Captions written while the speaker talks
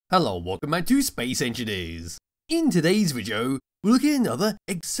Hello, welcome back to Space Engineers. In today's video, we're looking at another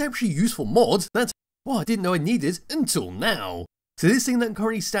exceptionally useful mod that, well, I didn't know I needed until now. So this thing that I'm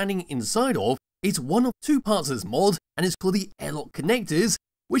currently standing inside of is one of two parts of this mod, and it's called the Airlock Connectors,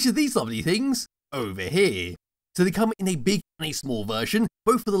 which are these lovely things over here. So they come in a big and a small version,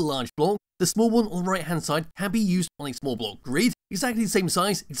 both for the large block. The small one on the right hand side can be used on a small block grid, exactly the same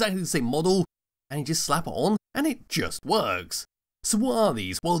size, exactly the same model, and you just slap it on and it just works. So what are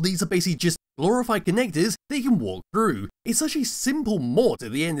these? Well, these are basically just glorified connectors that you can walk through. It's such a simple mod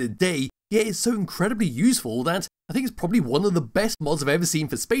at the end of the day, yet it's so incredibly useful that I think it's probably one of the best mods I've ever seen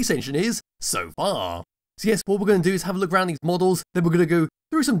for Space Engineers so far. So yes, what we're going to do is have a look around these models, then we're going to go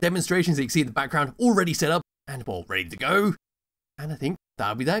through some demonstrations that you can see in the background already set up and, well, ready to go. And I think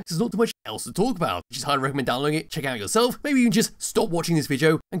that'll be that, because there's not too much else to talk about. Just highly recommend downloading it, check it out yourself. Maybe you can just stop watching this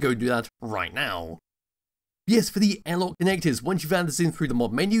video and go do that right now. Yes, for the Airlock Connectors, once you've added this in through the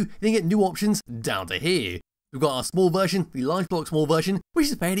mod menu, you then get new options down to here. We've got our small version, the large block small version, which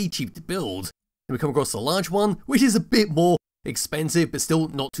is fairly cheap to build. Then we come across the large one, which is a bit more expensive, but still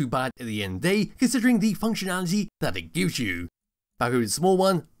not too bad at the end of the day, considering the functionality that it gives you. Back over to the small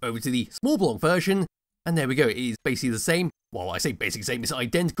one, over to the small block version, and there we go, it is basically the same. Well, I say basically same, it's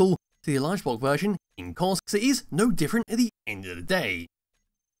identical to the large block version in cost, because it is no different at the end of the day.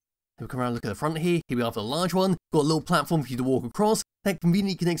 Then we come around and look at the front here. Here we have the large one. Got a little platform for you to walk across that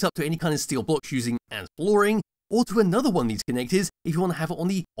conveniently connects up to any kind of steel blocks using as flooring, or to another one of these connectors if you want to have it on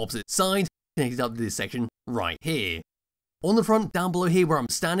the opposite side, connected up to this section right here. On the front, down below here where I'm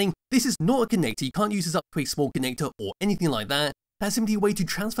standing, this is not a connector. You can't use this up to a small connector or anything like that. That's simply a way to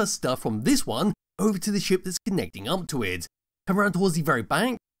transfer stuff from this one over to the ship that's connecting up to it. Come around towards the very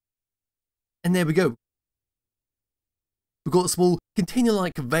back, and there we go. We've got a small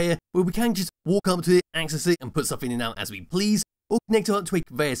container-like conveyor where we can just walk up to it, access it, and put stuff in and out as we please, or connect it up to a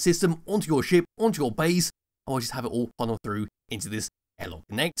conveyor system onto your ship, onto your base, or just have it all funnel through into this airlock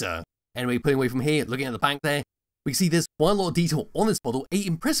connector. Anyway, putting away from here, looking at the back there, we can see there's quite a lot of detail on this model, an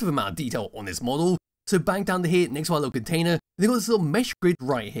impressive amount of detail on this model. So back down to here, next to our little container, they've got this little mesh grid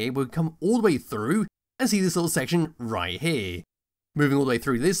right here where we come all the way through and see this little section right here. Moving all the way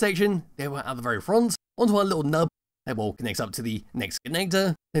through this section, there we're at the very front, onto our little nub. That all connects up to the next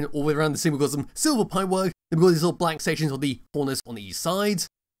connector. Then all the way around the thing, we've got some silver pipework. Then we've got these little black sections on the corners on each side.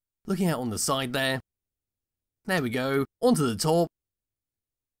 Looking out on the side there. There we go. Onto the top.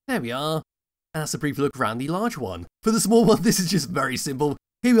 There we are. And that's a brief look around the large one. For the small one, this is just very simple.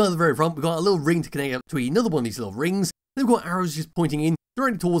 Here we are at the very front. We've got a little ring to connect up to another one of these little rings. Then we've got arrows just pointing in,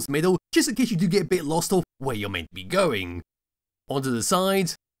 directly towards the middle, just in case you do get a bit lost of where you're meant to be going. Onto the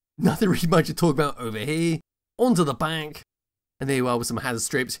side. Nothing really much to talk about over here. Onto the back, and there you are with some hazard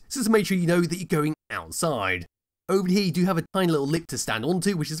strips, just to make sure you know that you're going outside. Over here you do have a tiny little lip to stand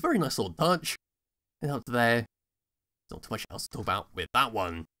onto, which is a very nice little touch. And up to there, not too much else to talk about with that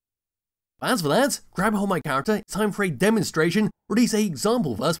one. But as for that, grab a hold of my character, it's time for a demonstration, or at least an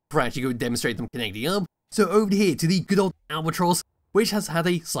example first, before I actually go and demonstrate them connecting up. So over here to the good old Albatross, which has had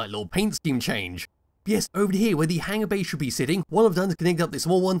a slight little paint scheme change. Yes, over here where the hangar bay should be sitting, what I've done is connect up the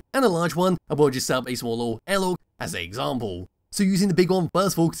small one and a large one, and we'll just set up a small little airlock as an example. So using the big one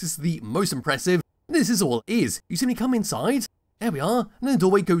first of all, because this is the most impressive, and this is all it is. You simply come inside, there we are, and then the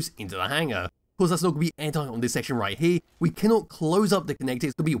doorway goes into the hangar. Of course, that's not going to be airtight on this section right here. We cannot close up the connector,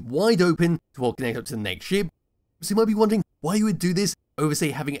 it's going to be wide open to all connect up to the next ship. So you might be wondering why you would do this over,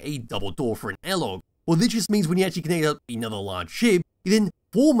 say, having a double door for an airlock. Well, this just means when you actually connect up another large ship, you then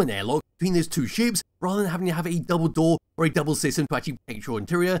form an airlock between those two ships, rather than having to have a double door or a double system to actually protect your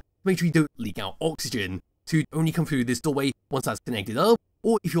interior, to make sure you don't leak out oxygen. So you'd only come through this doorway once that's connected up,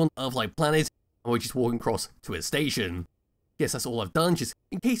 or if you're on an Earth-like planet, and we're just walking across to a station. Yes, that's all I've done, just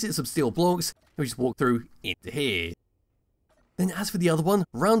in case it's some steel blocks, we just walk through into here. Then as for the other one,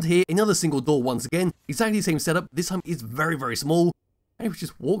 round here, another single door once again, exactly the same setup, this time it's very, very small, and we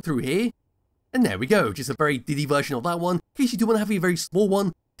just walk through here. And there we go, just a very diddy version of that one, in case you do want to have a very small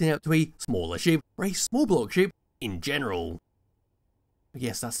one, connect up to a smaller ship, or a small block ship in general. But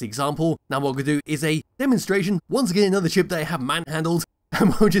yes, that's the example. Now what we're going to do is a demonstration, once again another ship that I have manhandled,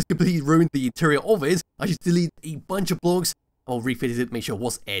 and we'll just completely ruin the interior of it. I just deleted a bunch of blocks, I'll refit it, make sure it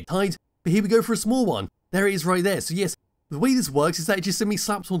was airtight, but here we go for a small one. There it is right there, so yes, the way this works is that it just simply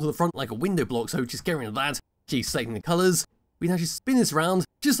slaps onto the front like a window block, so just get rid of that, just selecting the colours. We now just spin this around,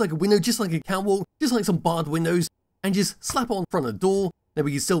 just like a window, just like a catwalk, just like some barred windows, and just slap it on front of the door. Then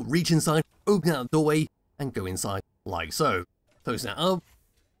we can still reach inside, open out the doorway, and go inside like so. Closing that up.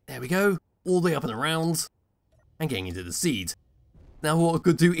 There we go, all the way up and around, and getting into the seat. Now what we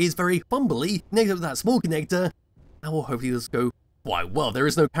could do is very fumbly connect up that small connector, and we'll hopefully just go quite well. There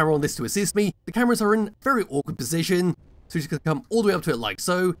is no camera on this to assist me. The cameras are in a very awkward position. So we're just going to come all the way up to it like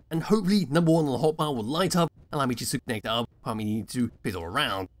so, and hopefully number 1 on the hotbar will light up, allow me just to connect it up without me needing to fiddle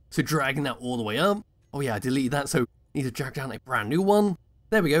around. So dragging that all the way up. Oh yeah, I deleted that, so need to drag down a brand new one.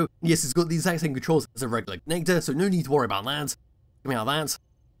 There we go. Yes, it's got the exact same controls as a regular connector, so no need to worry about that. Coming out of that.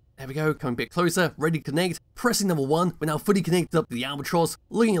 There we go, coming a bit closer, ready to connect. Pressing number 1, we're now fully connected up to the albatross,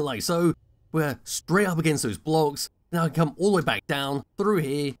 looking at it like so. We're straight up against those blocks. Now I can come all the way back down, through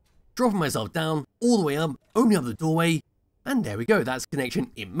here, dropping myself down, all the way up, opening up the doorway. And there we go, that's the connection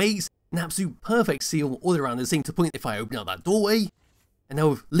it makes. An absolute perfect seal all around this thing to point if I open up that doorway. And now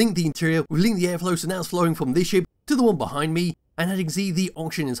we've linked the interior, we've linked the airflow, so now it's flowing from this ship to the one behind me. And as you can see, the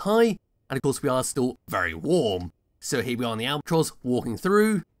oxygen is high, and of course we are still very warm. So here we are on the albatross, walking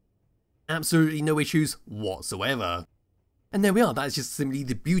through. Absolutely no issues whatsoever. And there we are, that's just simply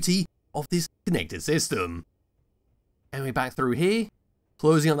the beauty of this connected system. And we're back through here,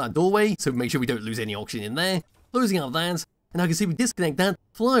 closing out that doorway, so make sure we don't lose any oxygen in there. Closing out that, and I can see we disconnect that,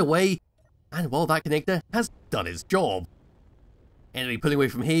 fly away, and well, that connector has done its job. Anyway, pulling away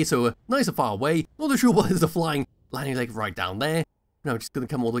from here, so nice and far away, not sure what is the flying landing leg right down there. Now we're just going to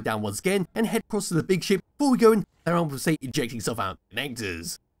come all the way down once again, and head across to the big ship before we go in around with, say, ejecting stuff out of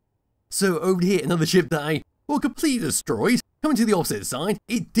connectors. So over here, another ship that I, well, completely destroyed. Coming to the opposite side,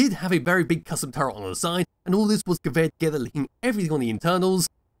 it did have a very big custom turret on the side, and all this was conveyed together, leaking everything on the internals.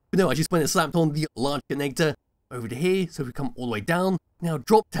 But no, I just went and slapped on the large connector over to here, so we come all the way down, now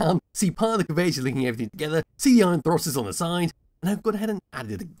drop down, see part of the conveyor is linking everything together, see the iron thrusters on the side, and I've gone ahead and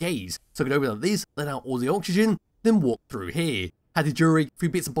added the gauge. So I can open up this, let out all the oxygen, then walk through here. Had to jury a few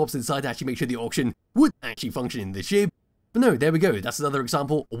bits and bobs inside to actually make sure the oxygen would actually function in the ship. But no, there we go, that's another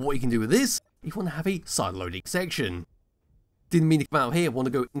example of what you can do with this if you want to have a side loading section. Didn't mean to come out here, want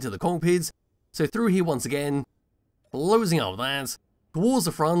to go into the cockpits. So through here once again, closing out that, towards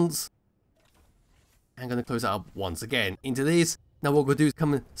the front. I'm going to close that up once again into this. Now what we're going to do is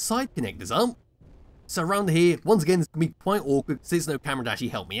come and side connect this up. So around here, once again, it's going to be quite awkward because there's no camera to actually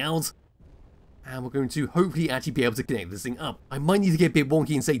help me out. And we're going to hopefully actually be able to connect this thing up. I might need to get a bit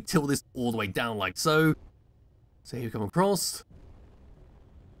wonky and say tilt this all the way down like so. So here we come across.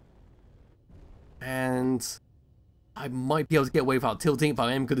 And I might be able to get away without tilting, but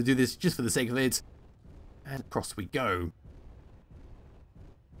I am going to do this just for the sake of it. And across we go.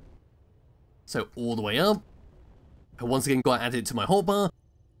 So all the way up. I once again got added to my hotbar.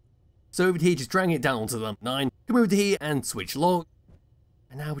 So over here, just dragging it down onto the 9. Come over to here and switch lock.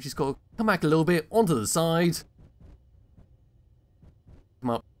 And now we just got to come back a little bit onto the side. Come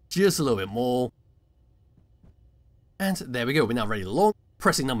up just a little bit more. And there we go, we're now ready to lock.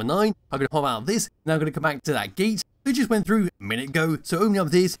 Pressing number 9. I'm going to pop out of this. Now I'm going to come back to that gate we just went through a minute ago. So opening up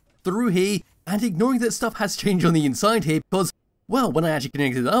this, through here, and ignoring that stuff has changed on the inside here because, well, when I actually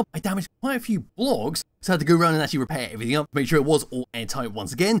connected it up, I damaged quite a few blocks. So I had to go around and actually repair everything up to make sure it was all airtight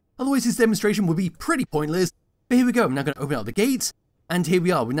once again. Otherwise this demonstration would be pretty pointless. But here we go, I'm now going to open up the gates. And here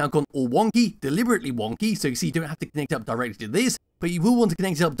we are, we've now gone all wonky, deliberately wonky, so you see you don't have to connect up directly to this, but you will want to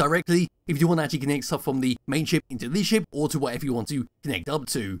connect it up directly if you want to actually connect stuff from the main ship into this ship, or to whatever you want to connect up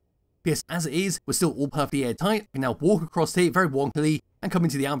to. Yes, as it is, we're still all perfectly airtight. I can now walk across here very wonkily and come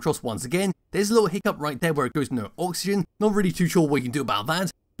into the albatross once again. There's a little hiccup right there where it goes no oxygen, not really too sure what you can do about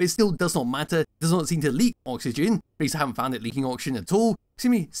that, but it still does not matter, it does not seem to leak oxygen, at least I haven't found it leaking oxygen at all.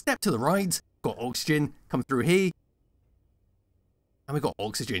 Simply step to the right, got oxygen, come through here. And we've got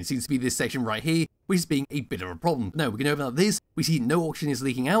oxygen, seems to be this section right here, which is being a bit of a problem. No, we can open up this, we see no oxygen is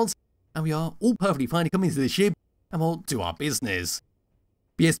leaking out, and we are all perfectly fine to come into the ship, and we'll do our business.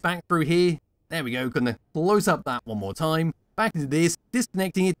 But yes, back through here, there we go, gonna close up that one more time, back into this,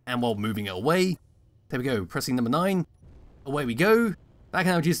 disconnecting it, and while moving it away. There we go, pressing number 9, away we go. That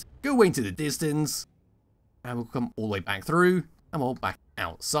can now just go away into the distance, and we'll come all the way back through, and we'll back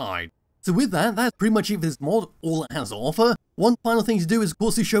outside. So with that, that's pretty much it for this mod, all it has to offer. One final thing to do is, of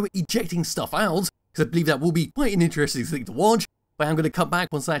course, to show it ejecting stuff out, because I believe that will be quite an interesting thing to watch, but I'm going to cut back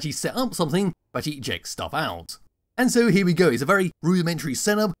once I actually set up something, but actually eject stuff out. And so here we go, it's a very rudimentary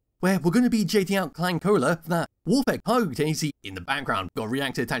setup, where we're going to be ejecting out Clan Cola from that warfare cargo container you see in the background. We've got a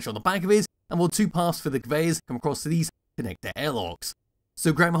reactor attached on the back of it, and we'll 2 paths for the conveyors come across to these connector airlocks.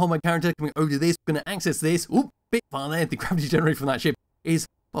 So grab my character, coming over to this, we're going to access this, oop, bit far there, the gravity generator from that ship is,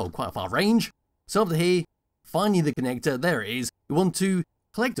 well, quite a far range. So up to here, finding the connector, there it is. We want to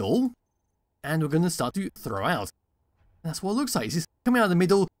collect all, and we're going to start to throw out. And that's what it looks like. It's just coming out of the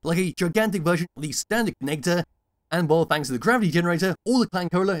middle like a gigantic version of the standard connector. And well, thanks to the gravity generator, all the Clan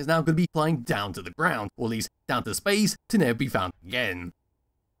Cola is now going to be flying down to the ground, or at least down to space, to never be found again.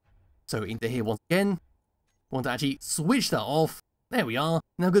 So into here once again, want to actually switch that off. There we are.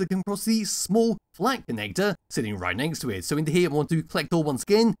 Now I'm going to come across the small flat connector sitting right next to it. So into here I want to collect all once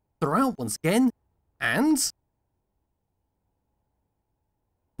again, throw out once again, and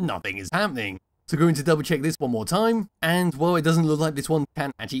nothing is happening. So going to double check this one more time, and well, it doesn't look like this one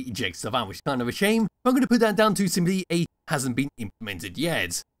can actually eject stuff out, which is kind of a shame. But I'm going to put that down to simply a hasn't been implemented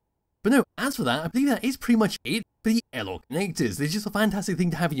yet. But no, as for that, I believe that is pretty much it for the airlock connectors. They're just a fantastic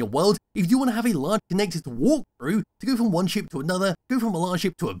thing to have in your world if you do want to have a large connector to walk through, to go from one ship to another, go from a large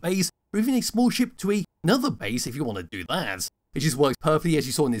ship to a base, or even a small ship to another base if you want to do that. It just works perfectly as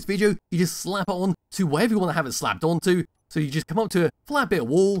you saw in this video. You just slap it on to wherever you want to have it slapped onto. So you just come up to a flat bit of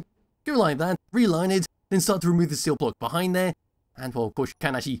wall, go like that, reline it, then start to remove the steel block behind there. And well, of course, you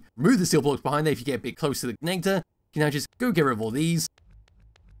can actually remove the steel blocks behind there if you get a bit close to the connector. You can now just go get rid of all these.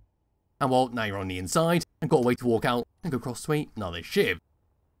 And well, now you're on the inside, and got a way to walk out and go across to another ship.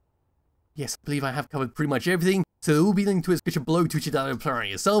 Yes, I believe I have covered pretty much everything, so there will be a link to a description below to check out and play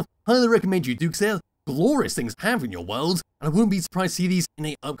it yourself. Highly recommend you do, because they're glorious things to have in your world, and I wouldn't be surprised to see these in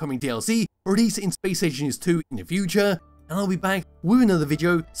an upcoming DLC, or at least in Space Engineers 2 in the future, and I'll be back with another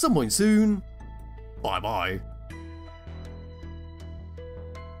video some point soon. Bye bye.